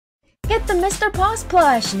get the Mr. Paws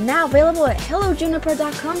plush, now available at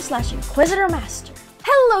hellojuniper.com/inquisitormaster.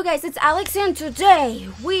 Hello guys, it's Alex and today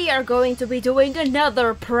we are going to be doing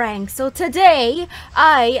another prank. So today,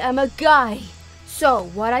 I am a guy.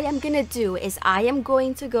 So what I am gonna do is I am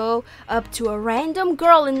going to go up to a random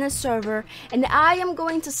girl in the server and I am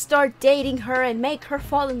going to start dating her and make her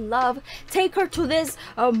fall in love, take her to this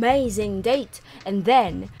amazing date, and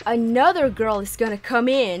then another girl is gonna come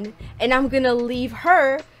in and I'm gonna leave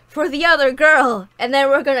her for the other girl and then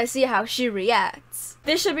we're gonna see how she reacts.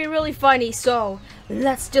 This should be really funny, so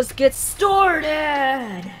let's just get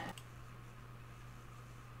started.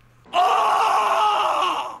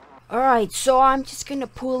 Alright, so I'm just gonna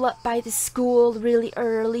pull up by the school really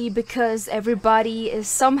early because everybody is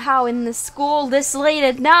somehow in the school this late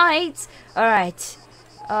at night. Alright,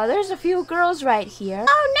 there's a few girls right here.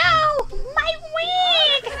 Oh no! My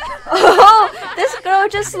wig! Oh, this girl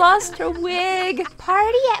just lost her wig.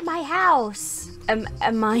 Party at my house.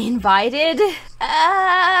 Am I invited?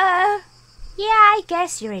 Yeah, I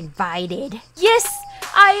guess you're invited. Yes!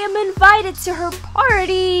 I am invited to her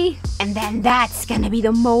party! And then that's gonna be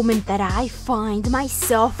the moment that I find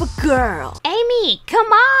myself a girl. Amy,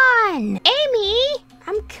 come on! Amy!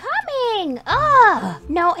 I'm coming! Ugh!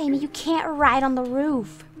 No, Amy, you can't ride on the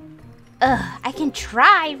roof. Ugh, I can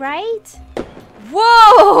try, right?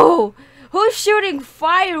 Whoa! Who's shooting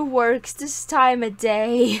fireworks this time of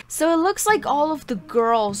day? So it looks like all of the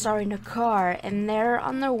girls are in a car and they're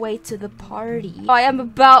on their way to the party. I am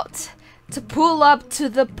about to pull up to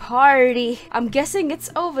the party. I'm guessing it's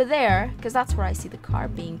over there because that's where I see the car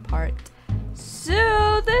being parked.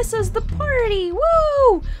 So this is the party.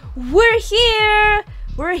 Woo! We're here.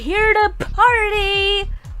 We're here to party.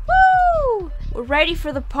 Woo! We're ready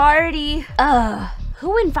for the party.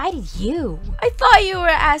 Who invited you? I thought you were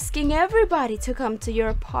asking everybody to come to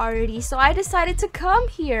your party, so I decided to come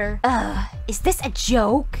here. Is this a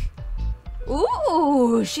joke?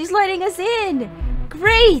 Ooh, she's letting us in.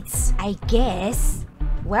 Great! I guess.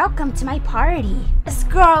 Welcome to my party. This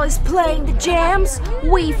girl is playing the jams.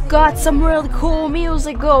 We've got some really cool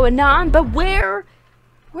music going on, but where's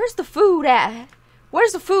the food at?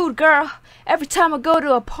 Where's the food, girl? Every time I go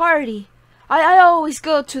to a party, I always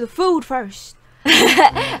go to the food first.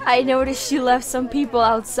 I noticed she left some people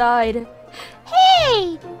outside.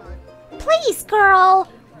 Hey! Please, girl!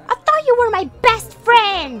 I thought you were my best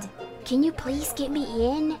friend! Can you please get me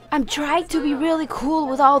in? I'm trying to be really cool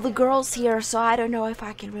with all the girls here, so I don't know if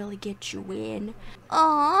I can really get you in.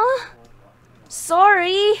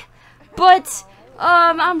 Sorry, but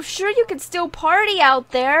I'm sure you can still party out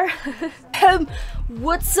there.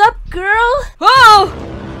 What's up, girl? Oh!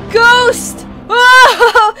 Ghost!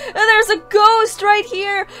 Oh! There's a ghost right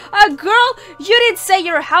here! Girl, you didn't say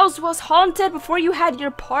your house was haunted before you had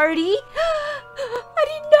your party? I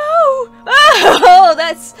didn't know! Oh,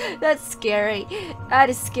 that's scary. That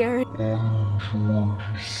is scary.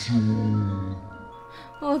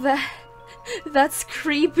 Oh, that's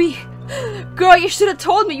creepy. Girl, you should have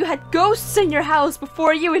told me you had ghosts in your house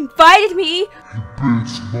before you invited me. He bit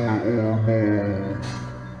my arm off.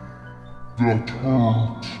 That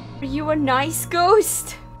hurt. Are you a nice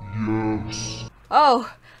ghost? Yes.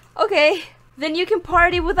 Oh, okay. Then you can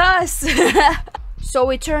party with us.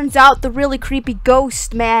 So it turns out the really creepy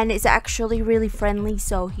ghost man is actually really friendly,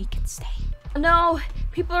 so he can stay. No,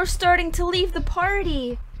 people are starting to leave the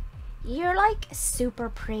party. You're like super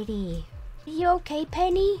pretty. Are you okay,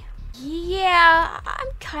 Penny? Yeah,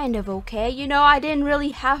 I'm kind of okay. You know, I didn't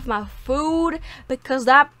really have my food because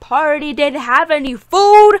that party didn't have any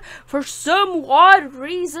food for some odd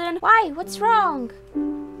reason. Why? What's wrong?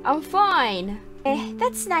 I'm fine.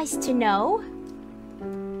 That's nice to know.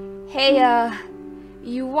 Hey,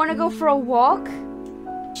 you wanna go for a walk?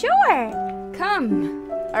 Sure. Come.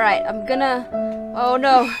 Alright, I'm gonna... Oh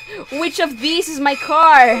no, which of these is my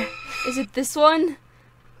car? Is it this one?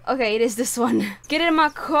 Okay, it is this one. Get in my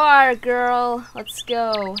car, girl. Let's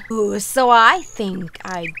go. Ooh, so I think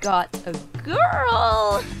I got a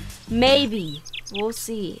girl. Maybe. We'll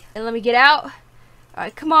see. And let me get out.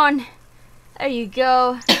 Alright, come on. There you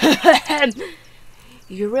go.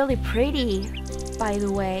 You're really pretty, by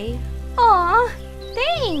the way. Aw,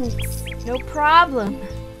 thanks. No problem.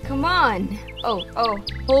 Come on. Oh,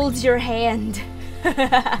 hold your hand.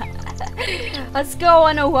 Let's go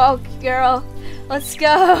on a walk, girl. Let's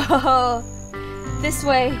go. This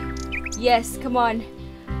way. Yes, come on.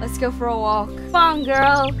 Let's go for a walk. Come on,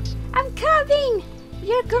 girl. I'm coming.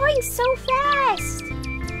 You're going so fast.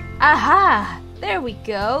 Aha. There we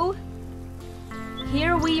go.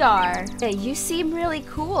 Here we are. Hey, you seem really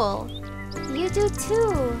cool. You do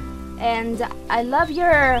too. And I love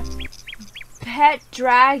your pet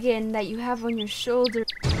dragon that you have on your shoulder.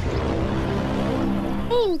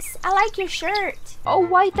 Thanks, I like your shirt. Oh,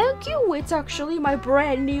 why, thank you. It's actually my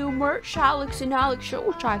brand new merch, Alex and Alex shirt,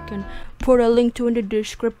 which I can put a link to in the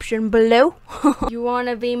description below. You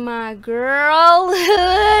wanna be my girl?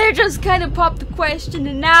 I just kind of popped the question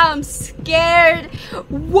and now I'm scared.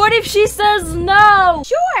 What if she says no?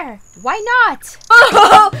 Sure, why not?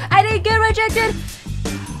 Oh, I didn't get rejected.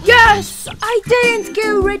 Yes, I didn't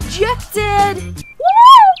get rejected.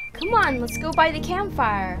 Woo! Come on, let's go by the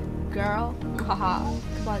campfire, girl. Haha.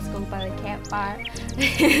 Come on, let's go by the campfire.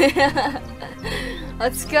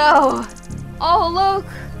 Let's go. Oh, look.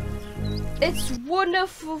 It's one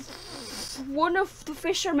of the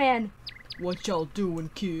fishermen. What y'all doing,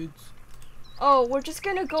 kids? Oh, we're just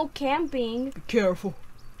gonna go camping. Be careful.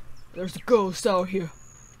 There's a ghost out here.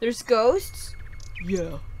 There's ghosts?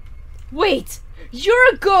 Yeah. Wait!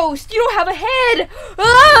 You're a ghost! You don't have a head!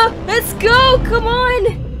 Ah! Let's go! Come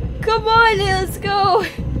on! Come on, let's go!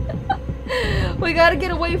 We gotta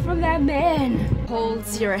get away from that man.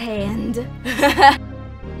 Holds your hand.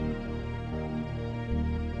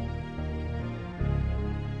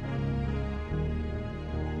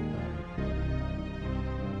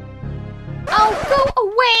 Oh, go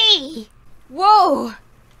away! Whoa!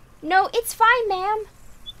 No, it's fine, ma'am.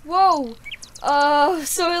 Whoa!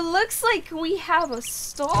 So it looks like we have a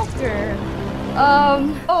stalker.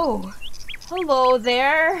 Oh. Hello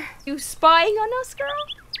there. You spying on us, girl?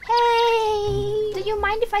 Hey, do you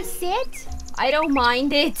mind if I sit? I don't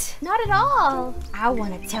mind it. Not at all. I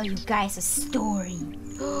want to tell you guys a story.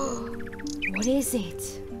 What is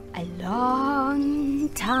it? A long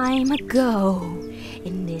time ago,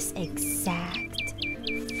 in this exact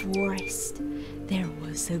forest, there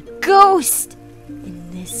was a ghost.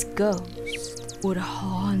 And this ghost would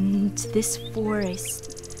haunt this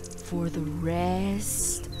forest for the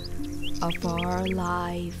rest of our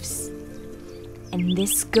lives. And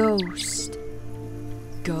this ghost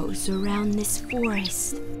goes around this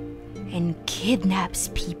forest and kidnaps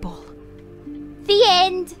people. The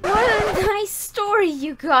end. What a nice story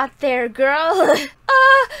you got there, girl.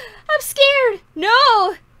 I'm scared. No.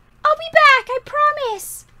 I'll be back, I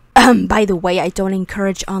promise. By the way, I don't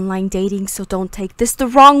encourage online dating, so don't take this the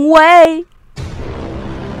wrong way.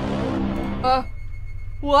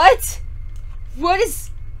 What? What is...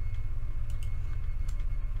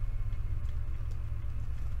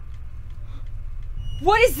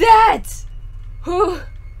 What is that? Who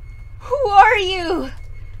are you?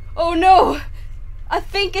 Oh no, I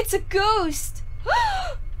think it's a ghost.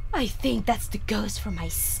 I think that's the ghost from my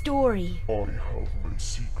story. I have my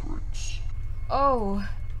secrets. Oh,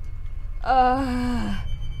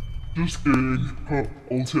 Just kidding.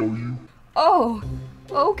 I'll tell you. oh,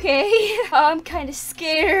 okay. I'm kind of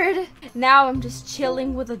scared. Now I'm just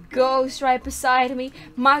chilling with a ghost right beside me.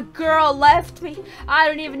 My girl left me. I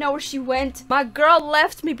don't even know where she went. My girl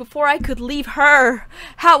left me before I could leave her.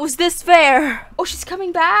 How was this fair? Oh, she's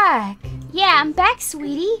coming back. Yeah, I'm back,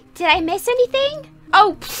 sweetie. Did I miss anything?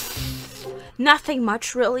 Oh, nothing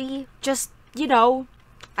much really. Just, you know,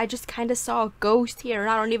 I just kind of saw a ghost here and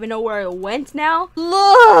I don't even know where it went now.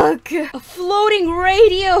 Look! A floating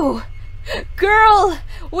radio! Girl,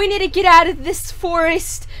 we need to get out of this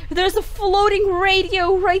forest. There's a floating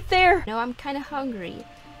radio right there. No, I'm kind of hungry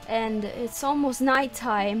and it's almost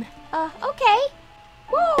nighttime. Okay.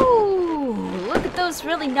 Woo! Look at those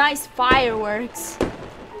really nice fireworks.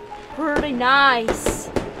 Pretty nice.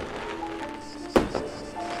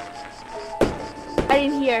 I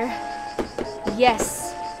didn't hear.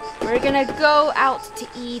 Yes. We're gonna go out to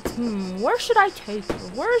eat. Where should I take her?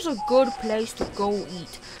 Where's a good place to go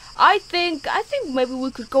eat? I think maybe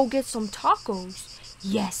we could go get some tacos.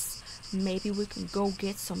 Yes, maybe we can go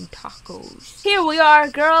get some tacos. Here we are,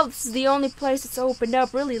 girl. This is the only place that's opened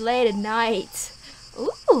up really late at night.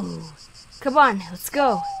 Ooh. Come on, let's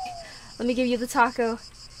go. Let me give you the taco.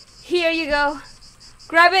 Here you go.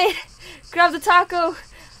 Grab it. Grab the taco.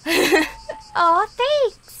 Aw,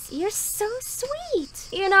 thanks. You're so sweet.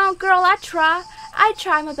 You know, girl, I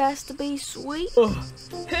try my best to be sweet.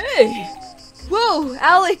 Hey! Whoa,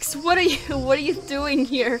 Alex, what are you doing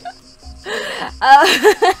here?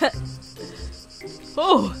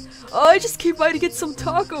 Oh, I just came by to get some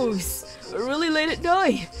tacos. Really late at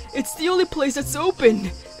night. It's the only place that's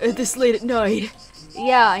open this late at night.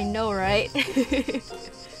 Yeah, I know, right?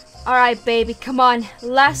 Alright, baby, come on.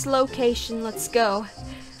 Last location, let's go.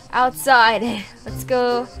 Outside. Let's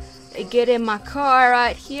go get in my car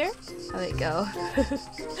right here. There we go.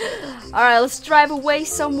 Alright, let's drive away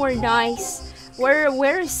somewhere nice.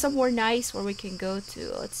 Where is somewhere nice where we can go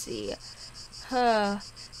to? Let's see.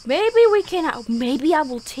 Maybe we can, maybe I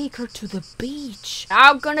will take her to the beach.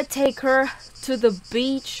 I'm gonna take her to the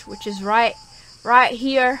beach, which is right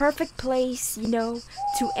here. Perfect place, you know,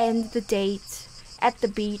 to end the date. At the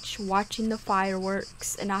beach, watching the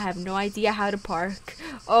fireworks, and I have no idea how to park.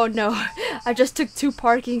 Oh no, I just took 2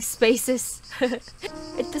 parking spaces.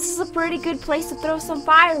 This is a pretty good place to throw some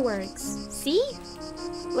fireworks. See?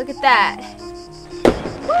 Look at that.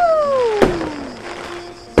 Woo!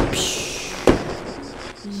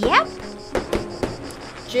 Yep.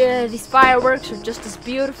 These fireworks are just as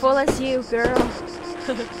beautiful as you, girl.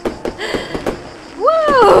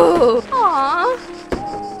 Woo! Aww.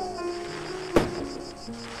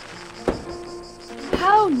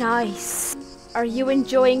 How nice. Are you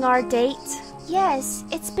enjoying our date? Yes,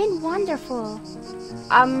 it's been wonderful.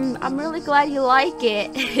 I'm really glad you like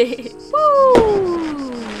it. Woo!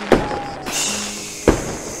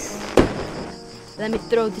 Let me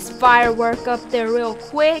throw this firework up there real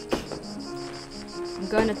quick. I'm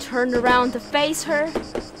gonna turn around to face her.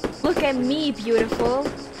 Look at me, beautiful.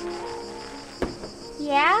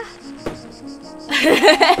 Yeah?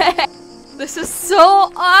 This is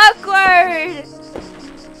so awkward.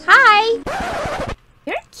 Hi.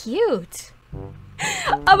 You're cute.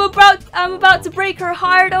 I'm about to break her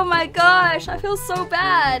heart. Oh my gosh, I feel so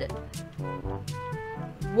bad.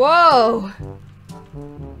 Whoa.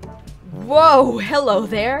 Whoa, hello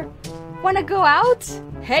there. Wanna go out?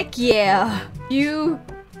 Heck yeah. You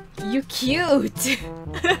cute.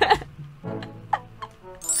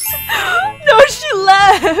 No, she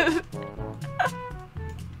left.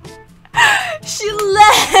 She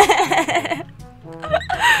left.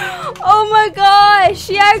 Oh my gosh,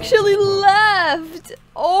 she actually left.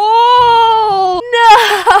 Oh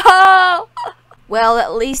no. Well,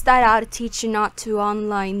 at least I ought to teach you not to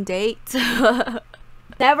online date.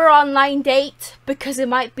 Never online date, because it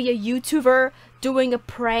might be a YouTuber doing a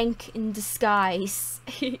prank in disguise.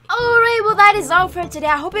 Alright, well that is all for today.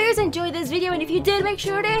 I hope you guys enjoyed this video, and if you did, make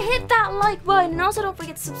sure to hit that like button, and also don't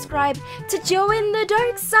forget to subscribe to join the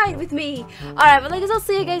dark side with me. Alright, well I guess I'll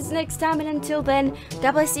see you guys next time, and until then,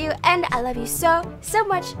 God bless you, and I love you so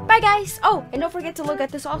much. Bye guys! Oh, and don't forget to look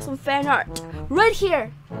at this awesome fan art right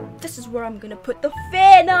here. This is where I'm gonna put the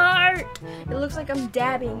fan art. It looks like I'm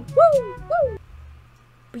dabbing. Woo! Woo!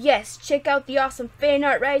 But yes, check out the awesome fan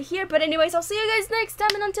art right here. But anyways, I'll see you guys next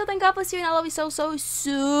time. And until then, God bless you. And I love you so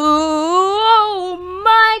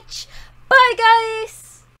much. Bye, guys.